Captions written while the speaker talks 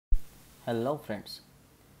Hello friends,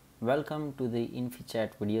 welcome to the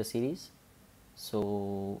InfyChat video series.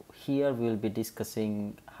 So here we will be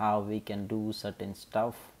discussing how we can do certain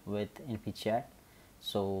stuff with InfyChat.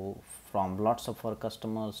 So from lots of our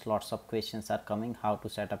customers, lots of questions are coming how to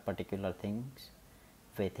set up particular things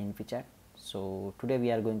with InfyChat. So today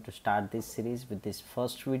we are going to start this series with this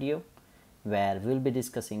first video where we'll be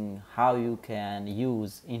discussing how you can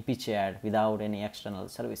use InfyChat without any external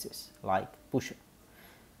services like Pusher.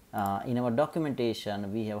 In our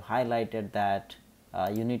documentation we have highlighted that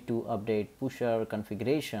you need to update pusher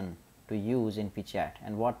configuration to use InfyChat,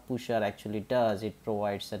 and what pusher actually does, it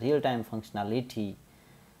provides a real-time functionality,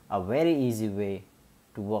 a very easy way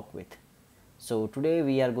to work with. So today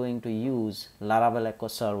we are going to use Laravel Echo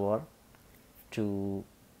Server to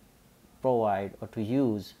provide or to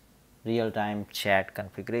use real-time chat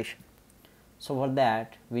configuration. So for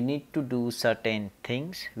that we need to do certain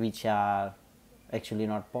things which are actually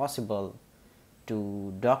not possible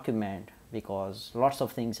to document because lots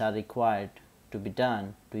of things are required to be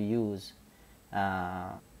done to use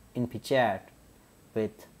InfyChat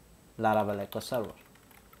with Laravel Echo Server.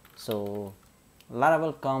 So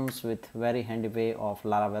Laravel comes with very handy way of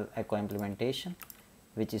Laravel Echo implementation,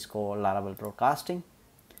 which is called Laravel broadcasting.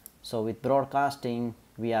 So with broadcasting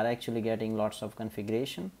we are actually getting lots of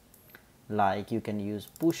configuration, like you can use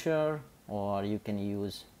pusher or you can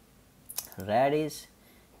use Redis.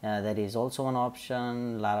 There is also an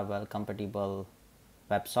option Laravel compatible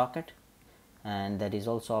WebSocket, and there is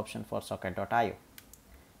also option for socket.io.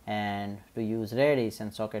 And to use Redis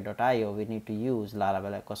and socket.io we need to use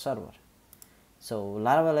Laravel Echo Server. So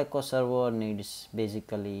Laravel Echo Server needs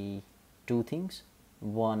basically two things.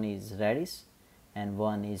 One is Redis and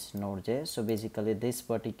one is Node.js. So basically this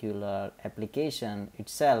particular application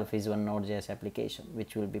itself is one Node.js application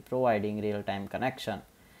which will be providing real-time connection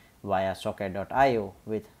via socket.io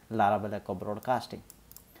with Laravel Echo broadcasting.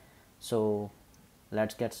 So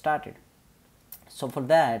let's get started. So for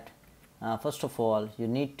that, first of all you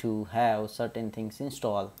need to have certain things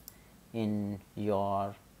installed in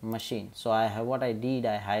your machine. So I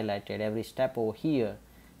highlighted every step over here,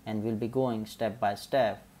 and we'll be going step by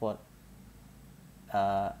step for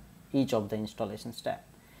each of the installation steps.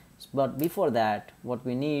 But before that, what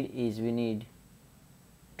we need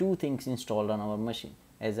two things installed on our machine.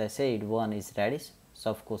 As I said, one is Redis,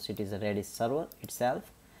 so of course it is a Redis server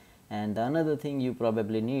itself, and the another thing you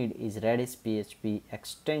probably need is Redis PHP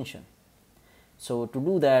extension. So to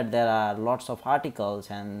do that there are lots of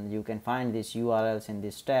articles, and you can find these URLs in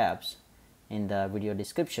these tabs in the video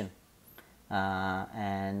description,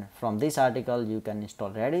 and from this article you can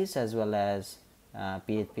install Redis as well as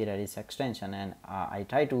PHP Redis extension, and I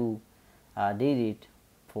try to did it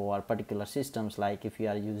for particular systems. Like if you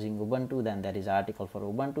are using Ubuntu, then there is article for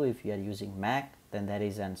Ubuntu. If you are using Mac, then there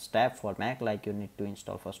is an step for Mac, like you need to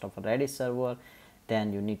install first of all Redis server,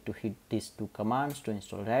 then you need to hit these two commands to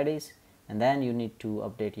install Redis, and then you need to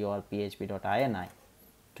update your php.ini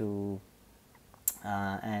to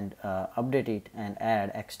update it and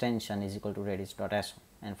add extension is equal to redis.so,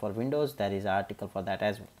 and for Windows there is an article for that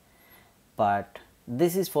as well. But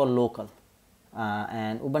this is for local,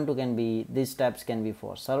 and Ubuntu can be, these steps can be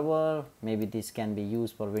for server, maybe this can be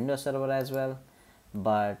used for Windows server as well.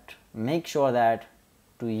 But make sure that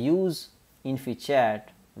to use InfyChat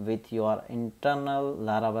with your internal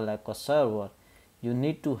Laravel Echo server you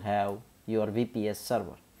need to have your VPS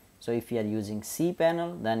server. So if you are using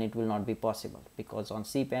cPanel, then it will not be possible, because on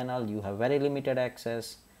cPanel you have very limited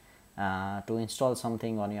access to install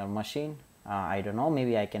something on your machine. I don't know,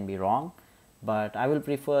 maybe I can be wrong, but I will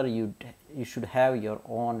prefer you should have your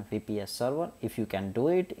own VPS server. If you can do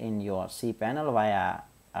it in your cPanel via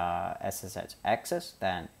SSH access,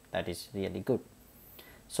 then that is really good.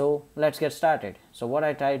 So let's get started. So what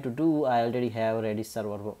I try to do, I already have Redis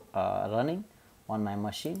server running on my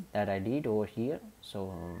machine, that I did over here.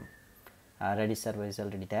 So Redis server is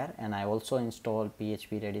already there, and I also installed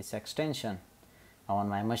PHP Redis extension on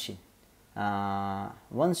my machine.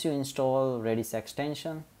 Once you install Redis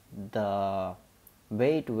extension, the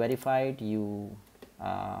way to verify it, you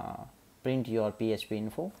print your PHP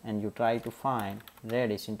info and you try to find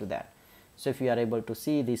Redis into that. So if you are able to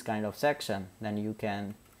see this kind of section, then you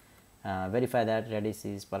can verify that Redis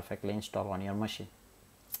is perfectly installed on your machine.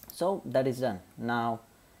 So that is done. Now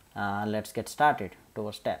let's get started to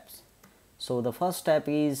our steps. So the first step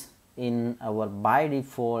is, in our by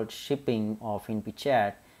default shipping of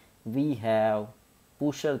InfyChat we have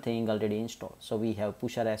pusher thing already installed. So we have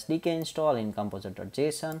pusher SDK installed in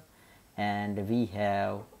composer.json, and we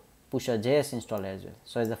have pusher.js installed as well.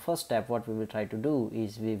 So as the first step, what we will try to do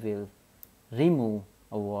is we will remove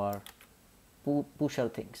our pusher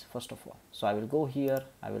things first of all. So I will go here,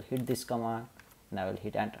 I will hit this command and I will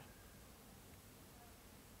hit enter.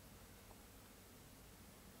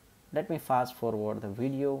 Let me fast forward the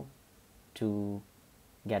video to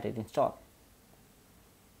get it installed.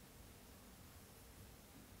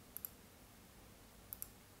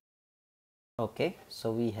 Okay,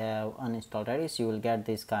 so we have uninstalled Redis. You will get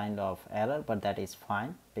this kind of error, but that is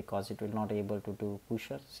fine because it will not able to do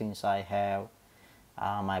pusher since I have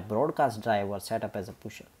my broadcast driver set up as a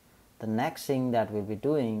pusher. The next thing that we'll be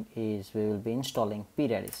doing is we will be installing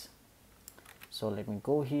predis. So let me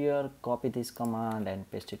go here, copy this command and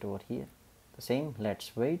paste it over here. The same,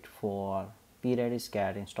 let's wait for predis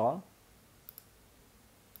get installed.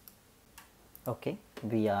 Okay,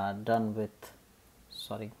 we are done with,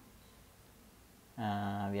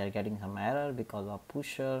 we are getting some error because of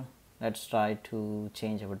pusher. Let's try to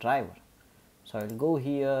change our driver. So I will go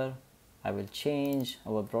here, I will change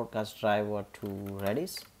our broadcast driver to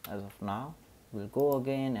Redis as of now. We'll go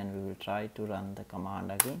again and we will try to run the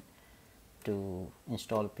command again to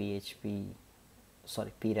install predis.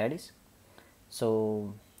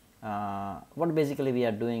 So what basically we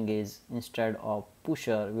are doing is instead of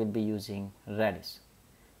pusher we'll be using Redis.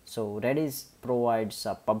 So Redis provides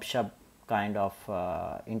a PubSub kind of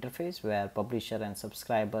interface where publisher and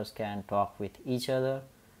subscribers can talk with each other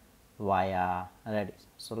via Redis.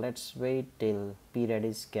 So let's wait till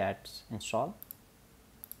predis gets installed.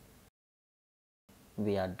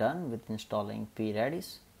 We are done with installing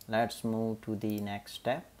predis. Let's move to the next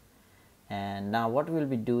step, and now what we'll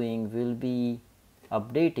be doing, we'll be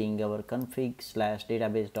updating our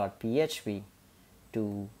config/database.php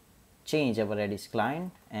to change our Redis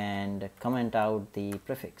client and comment out the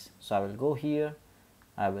prefix. So I will go here,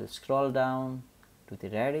 I will scroll down to the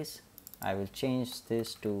Redis, I will change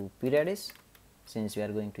this to predis since we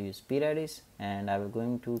are going to use predis, and I will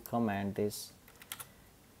going to comment this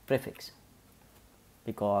prefix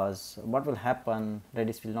because what will happen,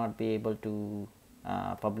 Redis will not be able to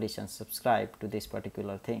publish and subscribe to this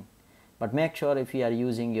particular thing. But make sure if you are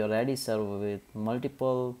using your Redis server with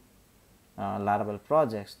multiple Laravel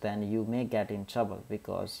projects, then you may get in trouble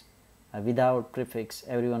because without prefix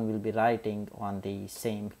everyone will be writing on the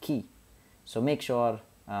same key. So make sure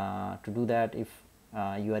to do that if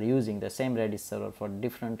you are using the same Redis server for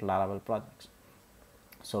different Laravel projects.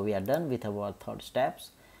 So we are done with our third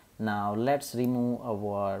steps. Now let's remove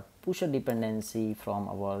our pusher dependency from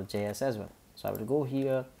our JS as well. So I will go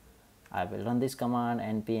here, I will run this command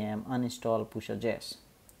npm uninstall pusher.js.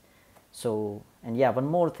 So, and yeah, one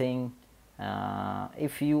more thing,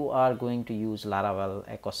 if you are going to use Laravel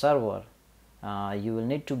Echo Server, you will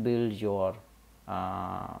need to build your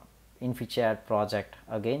InfyChat project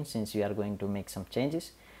again since we are going to make some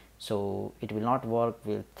changes. So it will not work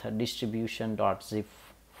with distribution.zip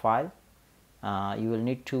file. You will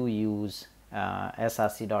need to use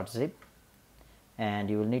src.zip, and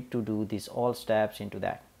you will need to do these all steps into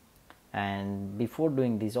that. And before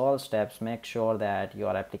doing these all steps, make sure that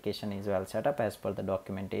your application is well set up as per the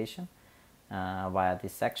documentation via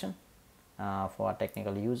this section for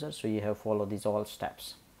technical users. So you have follow these all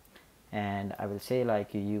steps, and I will say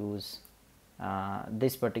like you use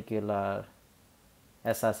this particular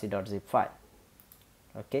src.zip file.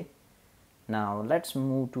 Okay, now let's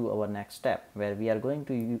move to our next step where we are going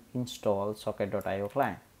to install socket.io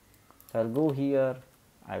client. So I'll go here,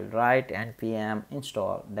 I will write npm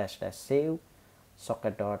install -- save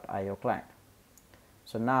socket.io client.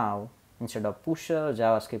 So now instead of pusher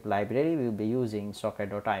JavaScript library, we will be using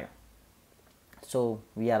socket.io. So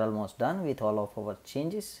we are almost done with all of our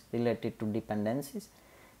changes related to dependencies.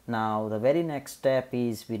 Now the very next step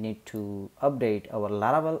is we need to update our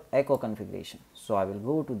Laravel Echo configuration. So I will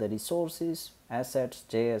go to the resources, assets,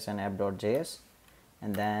 JS and app.js,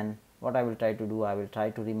 and then what I will try to do, I will try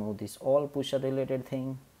to remove this all pusher related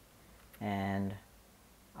thing, and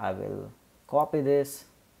I will copy this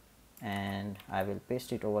and I will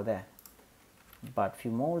paste it over there. But few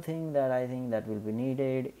more things that I think that will be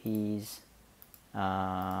needed is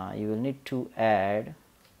you will need to add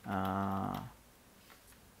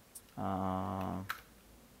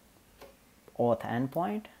auth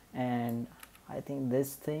endpoint, and I think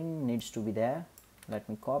this thing needs to be there. Let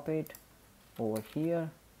me copy it over here,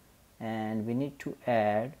 and we need to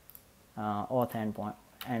add auth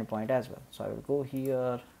endpoint as well. So I will go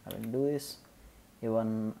here, I will do this,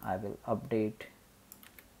 even I will update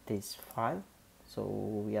this file. So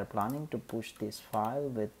we are planning to push this file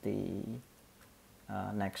with the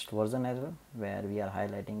next version as well, where we are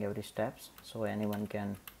highlighting every steps, so anyone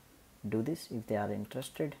can do this if they are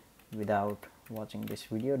interested without watching this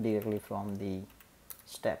video directly from the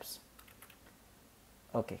steps.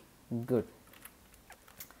 Okay, good.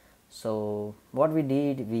 So what we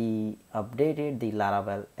did, we updated the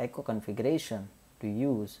Laravel Echo configuration to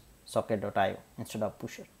use socket.io instead of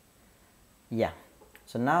pusher. Yeah,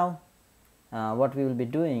 so now what we will be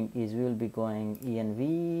doing is we will be going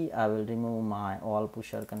env. I will remove my all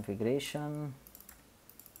pusher configuration,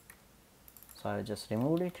 so I just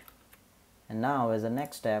removed it. And now as the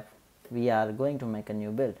next step, we are going to make a new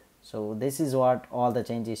build. So this is what all the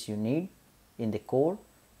changes you need in the code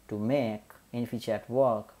to make InfyChat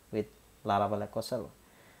work with Laravel Echo Server.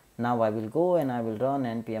 Now I will go and I will run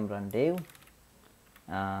npm run dev.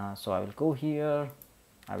 So I will go here,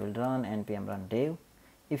 I will run npm run dev.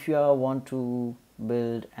 If you want to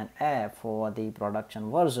build an app for the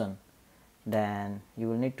production version, then you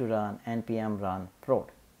will need to run npm run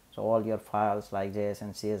prod. So all your files like JS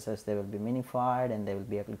and CSS, they will be minified and they will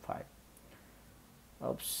be amplified.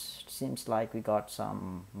 Oops, it seems like we got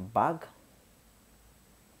some bug.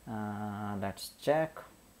 Let's check.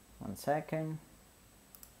 1 second.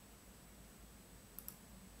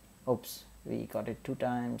 Oops, we got it 2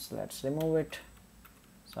 times. Let's remove it.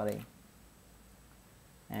 Sorry.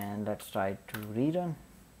 And let's try to rerun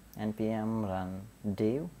npm run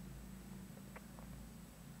dev.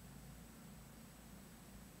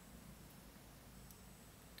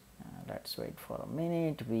 Let's wait for a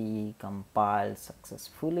minute. We compiled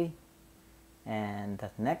successfully, and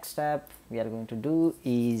the next step we are going to do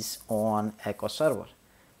is on Echo Server.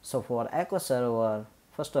 So for Echo Server,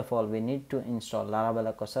 first of all, we need to install Laravel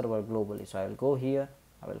Echo Server globally. So I will go here,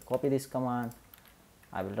 I will copy this command,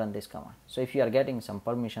 I will run this command. So if you are getting some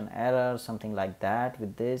permission error, something like that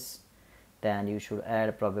with this, then you should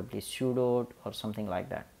add probably sudo or something like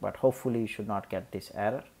that, but hopefully you should not get this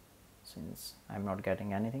error since I'm not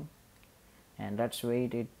getting anything. And let's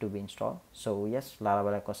wait it to be installed. So yes,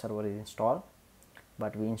 Laravel Echo Server is installed,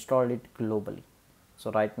 but we installed it globally.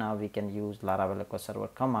 So right now we can use Laravel Echo Server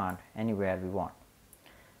command anywhere we want.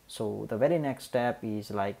 So the very next step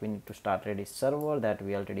is like we need to start Redis server, that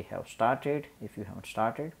we already have started if you haven't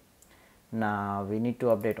started. Now we need to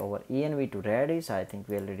update our env to Redis. I think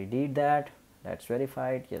we already did that. Let's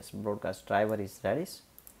verify it. Yes, broadcast driver is Redis.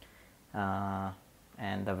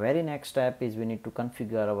 And the very next step is we need to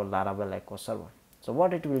configure our Laravel Echo Server. So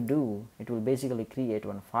what it will do, it will basically create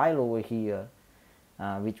one file over here,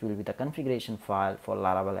 which will be the configuration file for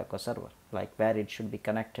Laravel Echo Server, like where it should be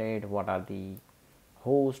connected, what are the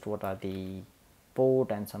host, what are the port,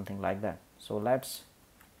 and something like that. So let's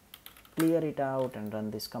clear it out and run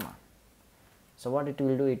this command. So what it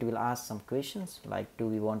will do, it will ask some questions like, do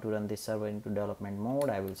we want to run this server into development mode?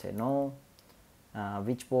 I will say no.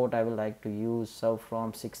 Which port I will like to use, serve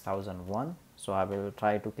from 6001. So I will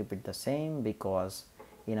try to keep it the same because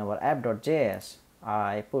in our app.js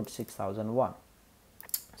I put 6001.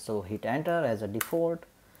 So hit enter. As a default,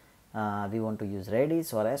 we want to use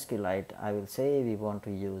Redis or SQLite. I will say we want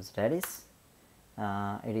to use Redis.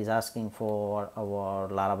 It is asking for our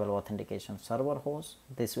Laravel authentication server host.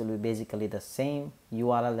 This will be basically the same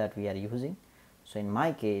URL that we are using. So in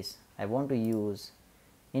my case, I want to use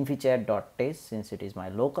InfyChat.test since it is my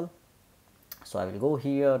local. So I will go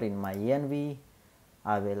here in my env,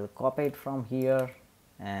 I will copy it from here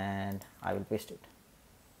and I will paste it.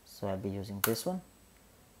 So I'll be using this one.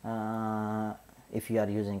 If you are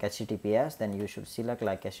using HTTPS, then you should select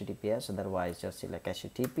like HTTPS, otherwise just select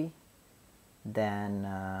HTTP. Then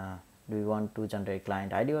do we want to generate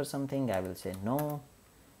client ID or something? I will say no.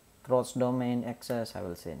 Cross domain access, I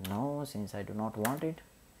will say no since I do not want it.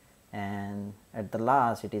 And at the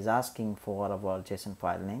last it is asking for our JSON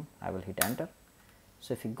file name. I will hit enter.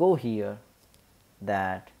 So if you go here,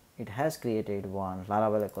 that it has created one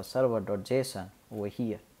Laravel Echo Server.json over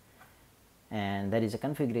here, and there is a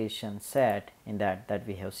configuration set in that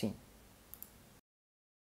we have seen.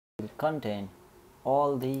 It will contain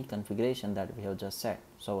all the configuration that we have just set.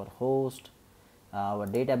 So our host, our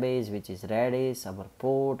database which is Redis, our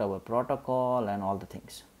port, our protocol, and all the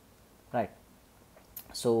things, right?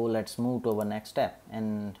 So let's move to our next step,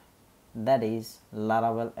 and that is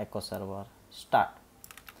Laravel Echo Server start,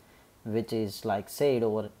 which is like said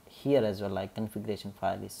over here as well, like configuration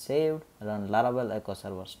file is saved, run Laravel Echo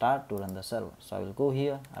Server start to run the server. So I will go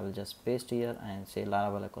here, I will just paste here and say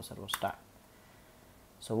Laravel Echo Server start.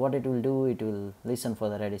 So what it will do, it will listen for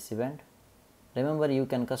the Redis event. Remember, you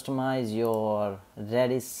can customize your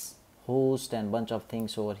Redis host and bunch of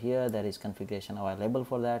things over here. There is configuration available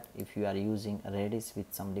for that if you are using Redis with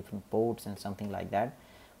some different ports and something like that,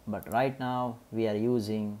 but right now we are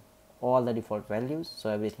using all the default values, so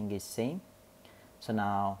everything is same. So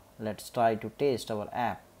now let's try to test our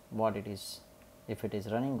app, what it is, if it is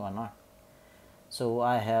running or not. So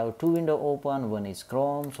I have two windows open, one is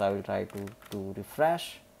Chrome, so I will try to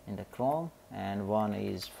refresh. in the Chrome and one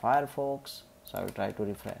is Firefox. So I will try to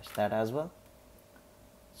refresh that as well.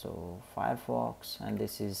 So Firefox, and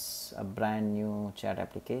this is a brand new chat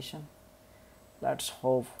application. Let's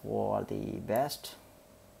hope for the best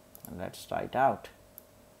and let's try it out.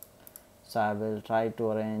 So I will try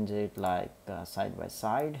to arrange it like side by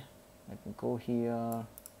side. Let me go here.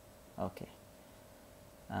 Okay,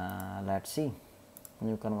 let's see.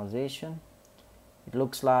 New conversation. It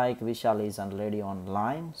looks like Vishal is already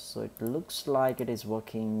online, so it looks like it is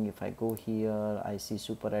working. If I go here, I see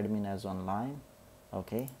super admin as online.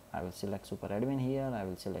 Okay, I will select super admin here. I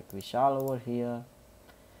will select Vishal over here.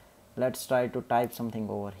 Let's try to type something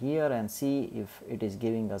over here and see if it is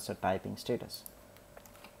giving us a typing status.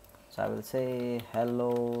 So I will say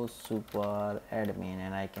hello super admin,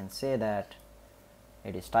 and I can say that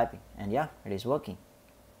it is typing, and yeah, it is working.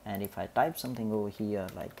 And if I type something over here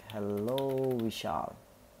like hello Vishal,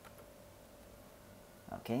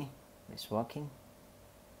 okay, it's working.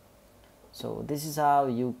 So this is how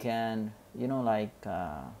you can,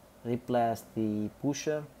 replace the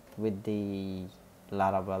pusher with the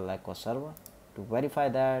Laravel Echo Server. To verify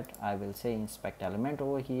that, I will say inspect element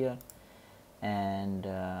over here, and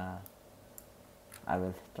I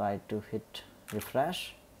will try to hit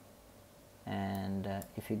refresh. And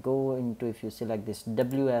if you select this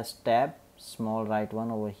WS tab, small right one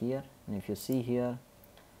over here, and if you see here,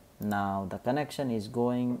 now the connection is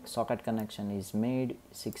going, socket connection is made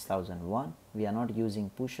 6001. We are not using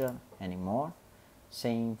pusher anymore.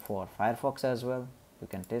 Same for Firefox as well, you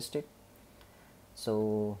can test it.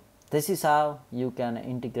 So this is how you can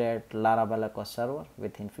integrate Laravel Echo Server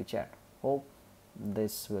with InfyChat. Hope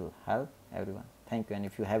this will help everyone. Thank you. And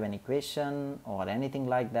if you have any question or anything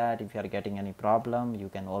like that, if you are getting any problem, you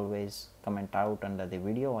can always comment out under the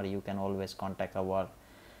video, or you can always contact our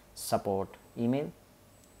support email.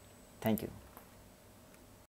 Thank you.